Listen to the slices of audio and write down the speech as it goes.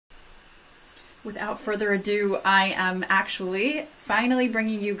Without further ado, I am actually finally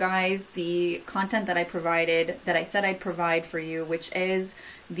bringing you guys the content that I said I'd provide for you, which is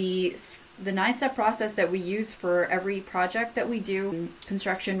the 9-step process that we use for every project that we do,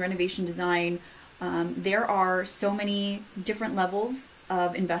 construction, renovation, design. There are so many different levels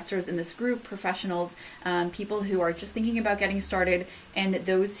of investors in this group, professionals, people who are just thinking about getting started, and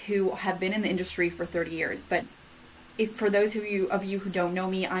those who have been in the industry for 30 years. But for those of you who don't know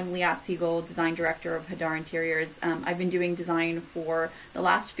me, I'm Liat Siegel, Design Director of Hadar Interiors. I've been doing design for the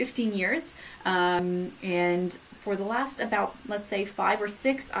last 15 years, and for the last about, let's say, 5 or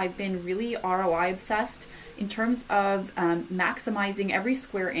 6, I've been really ROI obsessed in terms of maximizing every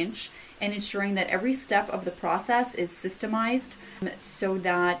square inch and ensuring that every step of the process is systemized so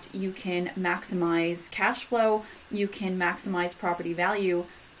that you can maximize cash flow, you can maximize property value,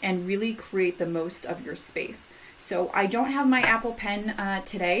 and really create the most of your space. So I don't have my Apple Pen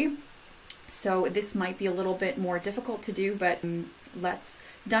today, so this might be a little bit more difficult to do, but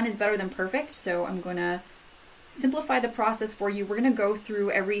done is better than perfect. So I'm going to simplify the process for you. We're going to go through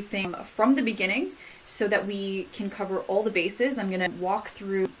everything from the beginning so that we can cover all the bases. I'm going to walk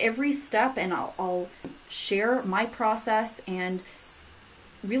through every step, and I'll share my process and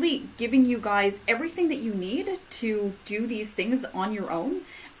really giving you guys everything that you need to do these things on your own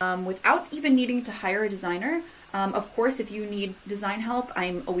without even needing to hire a designer. Of course, if you need design help,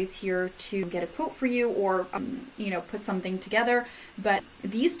 I'm always here to get a quote for you or, put something together. But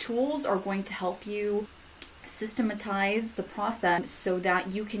these tools are going to help you systematize the process so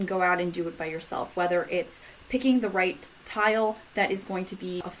that you can go out and do it by yourself, whether it's picking the right tile that is going to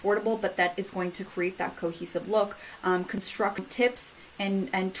be affordable, but that is going to create that cohesive look, construct tips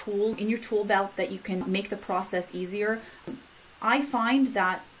and tools in your tool belt that you can make the process easier. I find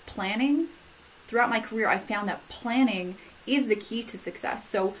that throughout my career, I found that planning is the key to success.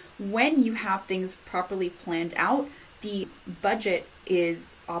 So when you have things properly planned out, the budget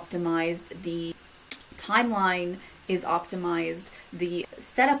is optimized, the timeline is optimized, the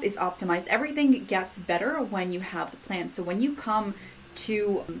setup is optimized. Everything gets better when you have the plan. So when you come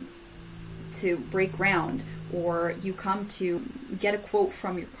to break ground, or you come to get a quote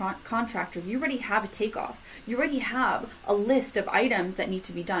from your contractor, you already have a takeoff. You already have a list of items that need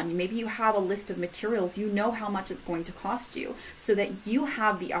to be done. Maybe you have a list of materials. You know how much it's going to cost you so that you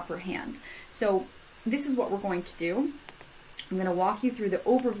have the upper hand. So this is what we're going to do. I'm going to walk you through the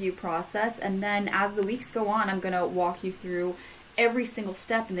overview process, and then as the weeks go on, I'm going to walk you through every single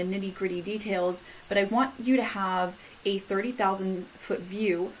step in the nitty-gritty details. But I want you to have a 30,000-foot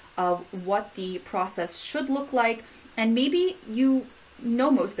view of what the process should look like. And maybe you know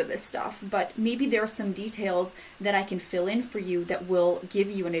most of this stuff, but maybe there are some details that I can fill in for you that will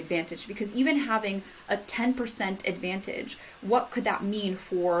give you an advantage. Because even having a 10% advantage, what could that mean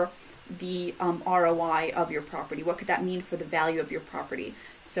for the ROI of your property? What could that mean for the value of your property?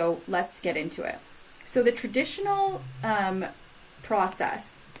 So let's get into it. So the traditional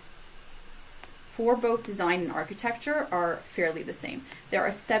process for both design and architecture are fairly the same. There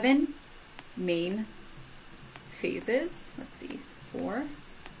are 7 main phases. Let's see, 4,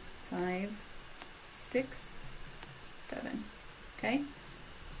 5, 6, 7. Okay.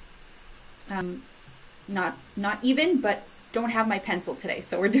 Not even, but don't have my pencil today,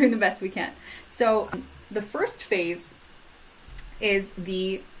 so we're doing the best we can. So the first phase is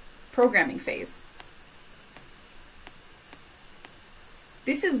the programming phase.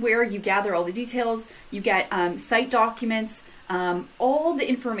 This is where you gather all the details, you get site documents, all the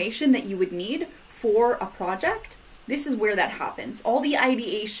information that you would need for a project. This is where that happens. All the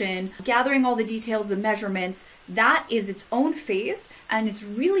ideation, gathering all the details, the measurements, that is its own phase, and it's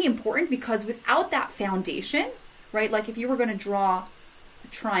really important because without that foundation, right, like if you were going to draw a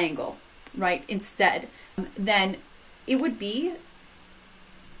triangle, right, instead, then it would be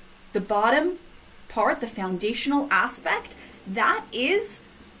the bottom part, the foundational aspect. That is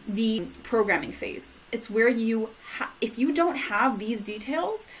the programming phase. It's where if you don't have these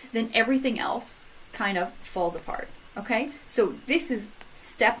details, then everything else kind of falls apart. Okay, so this is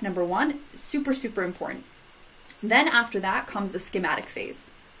step number 1, super, super important. Then after that comes the schematic phase.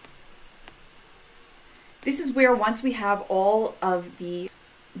 This is where once we have all of the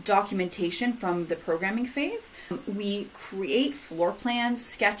documentation from the programming phase, we create floor plans,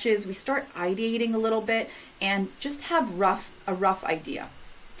 sketches, we start ideating a little bit and just have a rough idea.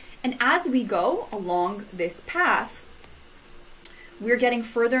 And as we go along this path, we're getting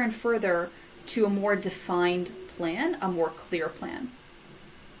further and further to a more defined plan, a more clear plan.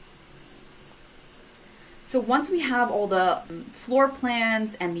 So once we have all the floor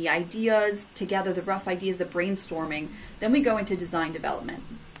plans and the ideas together, the rough ideas, the brainstorming, then we go into design development.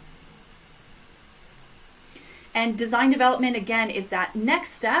 And design development, again, is that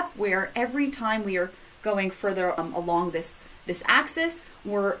next step where every time we are going further along this axis,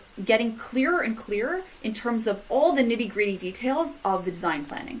 we're getting clearer and clearer in terms of all the nitty-gritty details of the design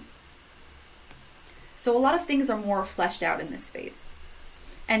planning. So a lot of things are more fleshed out in this phase.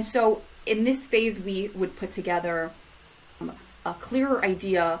 And so in this phase, we would put together a clearer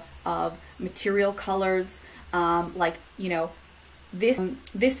idea of material colors, like, you know,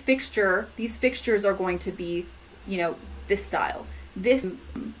 this fixture, these fixtures are going to be, you know, this style. This,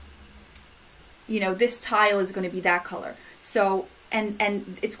 you know, this tile is going to be that color. So, and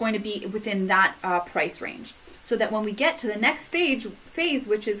it's going to be within that price range. So that when we get to the next phase,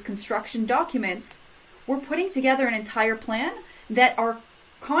 which is construction documents, we're putting together an entire plan that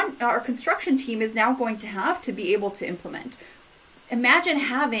our construction team is now going to have to be able to implement. Imagine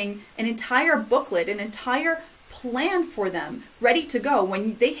having an entire booklet, an entire plan for them ready to go.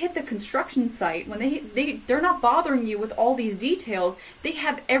 When they hit the construction site, when they're not bothering you with all these details, they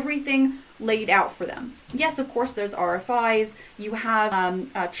have everything laid out for them. Yes, of course, there's RFIs, you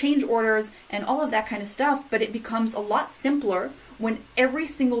have change orders and all of that kind of stuff, but it becomes a lot simpler when every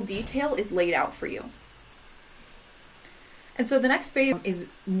single detail is laid out for you. And so the next phase is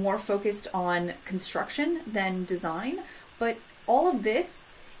more focused on construction than design, but all of this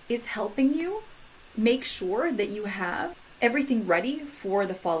is helping you make sure that you have everything ready for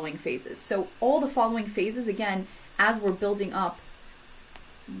the following phases. So all the following phases, again, as we're building up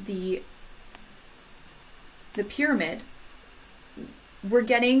the pyramid,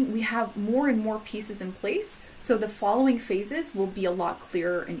 we have more and more pieces in place, so the following phases will be a lot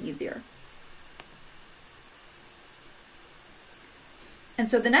clearer and easier. And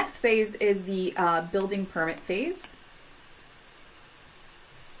so the next phase is the building permit phase.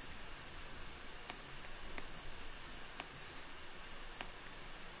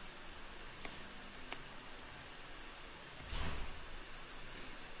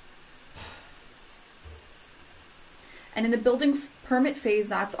 And in the building permit phase,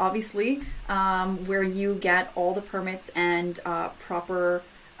 that's obviously where you get all the permits and proper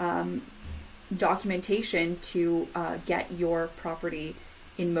documentation to get your property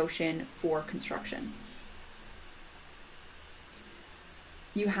in motion for construction.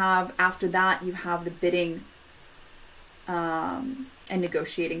 You have, after that, you have the bidding and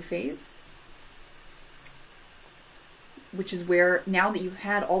negotiating phase, which is where, now that you've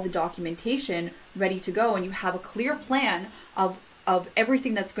had all the documentation ready to go and you have a clear plan of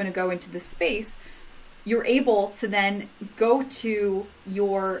everything that's going to go into this space, you're able to then go to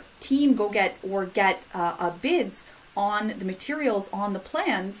your team, get bids on the materials, on the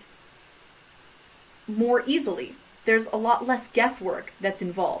plans more easily. There's a lot less guesswork that's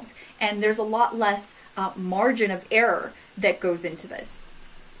involved, and there's a lot less margin of error that goes into this.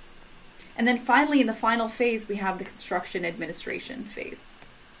 And then finally, in the final phase, we have the construction administration phase.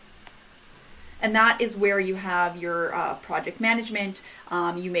 And that is where you have your project management.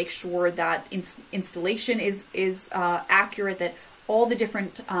 You make sure that installation is accurate, that all the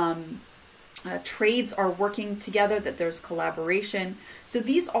different trades are working together, that there's collaboration. So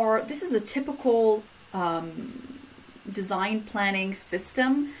this is a typical design planning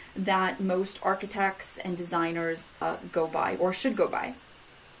system that most architects and designers go by, or should go by.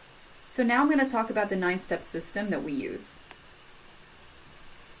 So now I'm going to talk about the 9-step system that we use.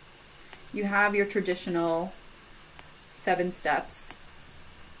 You have your traditional 7 steps.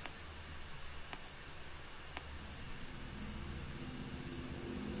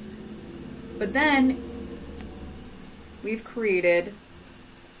 But then we've created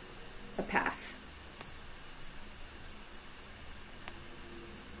a path.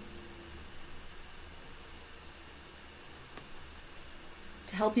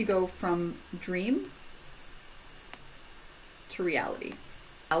 To help you go from dream to reality.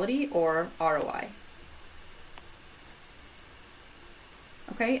 Reality or ROI.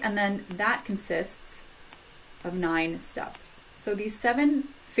 Okay, and then that consists of 9 steps. So these 7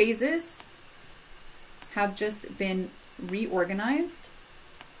 phases have just been reorganized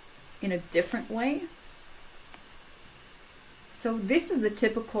in a different way. So this is the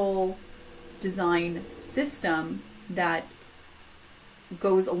typical design system that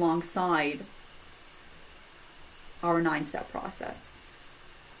goes alongside our 9-step process.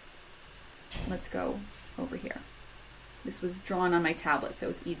 Let's go over here. This was drawn on my tablet, so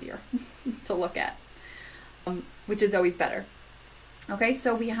it's easier to look at, which is always better. Okay,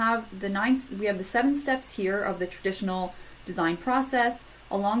 so we have the 7 steps here of the traditional design process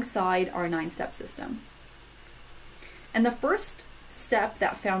alongside our 9-step system. And the first step,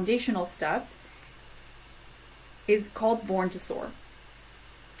 that foundational step, is called Born to Soar.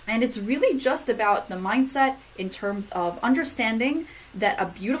 And it's really just about the mindset in terms of understanding that a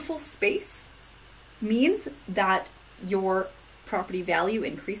beautiful space means that your property value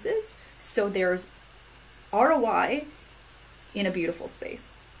increases. So there's ROI in a beautiful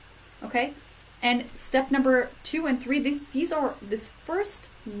space. Okay? And step number 2 and 3, this first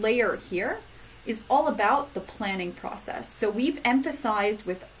layer here is all about the planning process. So we've emphasized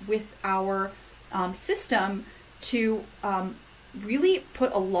with our system to really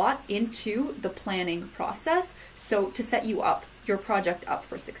put a lot into the planning process, so to set your project up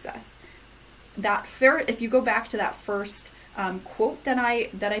for success. If you go back to that first quote that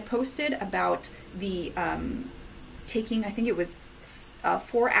I posted about the taking, I think it was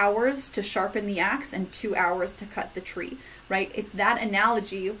 4 hours to sharpen the axe and 2 hours to cut the tree, right? It's that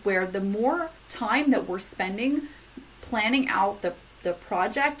analogy where the more time that we're spending planning out the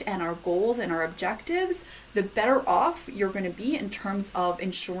project and our goals and our objectives, the better off you're going to be in terms of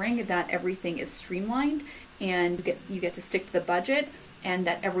ensuring that everything is streamlined and you get to stick to the budget and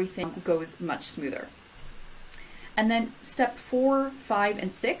that everything goes much smoother. And then step 4, 5,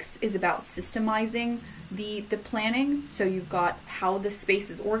 and 6 is about systemizing the planning. So you've got how the space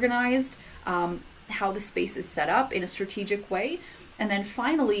is organized, how the space is set up in a strategic way, and then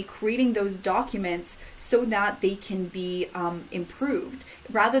finally creating those documents so that they can be improved.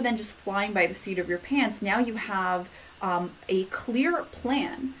 Rather than just flying by the seat of your pants, now you have a clear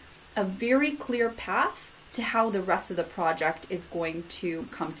plan, a very clear path to how the rest of the project is going to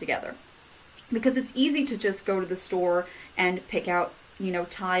come together. Because it's easy to just go to the store and pick out,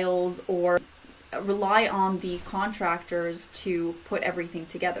 tiles or rely on the contractors to put everything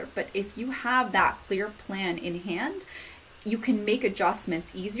together. But if you have that clear plan in hand, you can make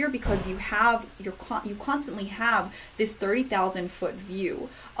adjustments easier because you constantly have this 30,000 foot view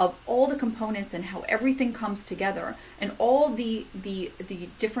of all the components and how everything comes together, and all the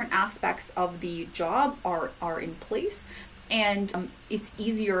different aspects of the job are in place, and it's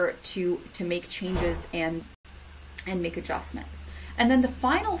easier to make changes and make adjustments. And then the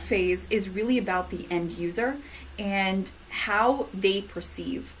final phase is really about the end user and how they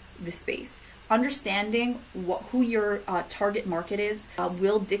perceive the space. Understanding who your target market is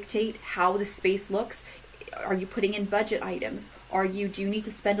will dictate how the space looks. Are you putting in budget items? Do you need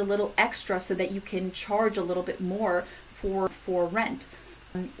to spend a little extra so that you can charge a little bit more for rent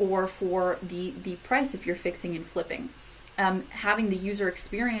or for the price if you're fixing and flipping? Having the user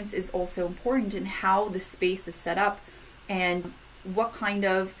experience is also important in how the space is set up and what kind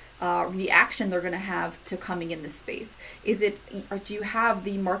of reaction they're going to have to coming in this space. Or do you have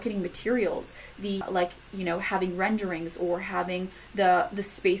the marketing materials, having renderings or having the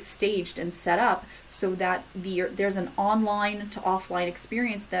space staged and set up so that there's an online to offline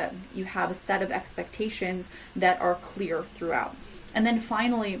experience, that you have a set of expectations that are clear throughout. And then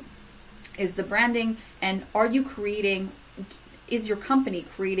finally is the branding, and is your company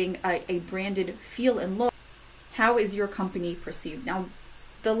creating a branded feel and look? How is your company perceived? Now,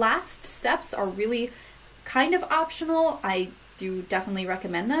 the last steps are really kind of optional. I do definitely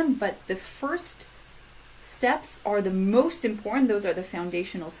recommend them, but the first steps are the most important. Those are the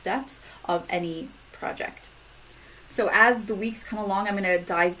foundational steps of any project. So as the weeks come along, I'm going to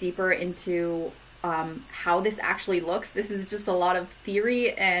dive deeper into how this actually looks. This is just a lot of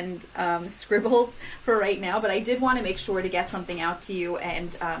theory and scribbles for right now, but I did want to make sure to get something out to you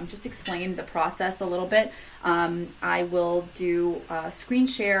and just explain the process a little bit. I will do a screen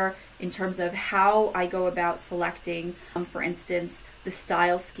share in terms of how I go about selecting, for instance, the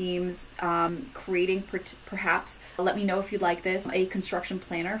style schemes, creating perhaps, let me know if you'd like this, a construction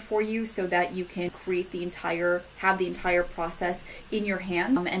planner for you so that you can create have the entire process in your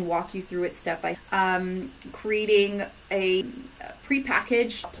hand and walk you through it step by step. Creating a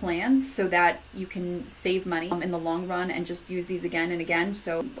prepackaged plans so that you can save money in the long run and just use these again and again.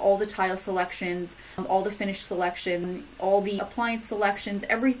 So all the tile selections, all the finish selection, all the appliance selections,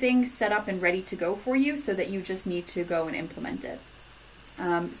 everything set up and ready to go for you so that you just need to go and implement it.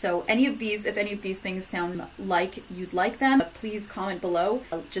 So if any of these things sound like you'd like them, please comment below.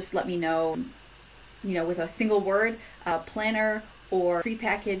 Just let me know, with a single word, planner or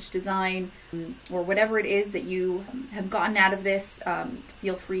prepackaged design, or whatever it is that you have gotten out of this.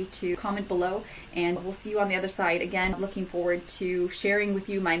 Feel free to comment below, and we'll see you on the other side. Again, looking forward to sharing with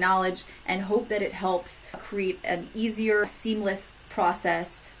you my knowledge and hope that it helps create an easier, seamless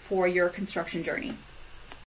process for your construction journey.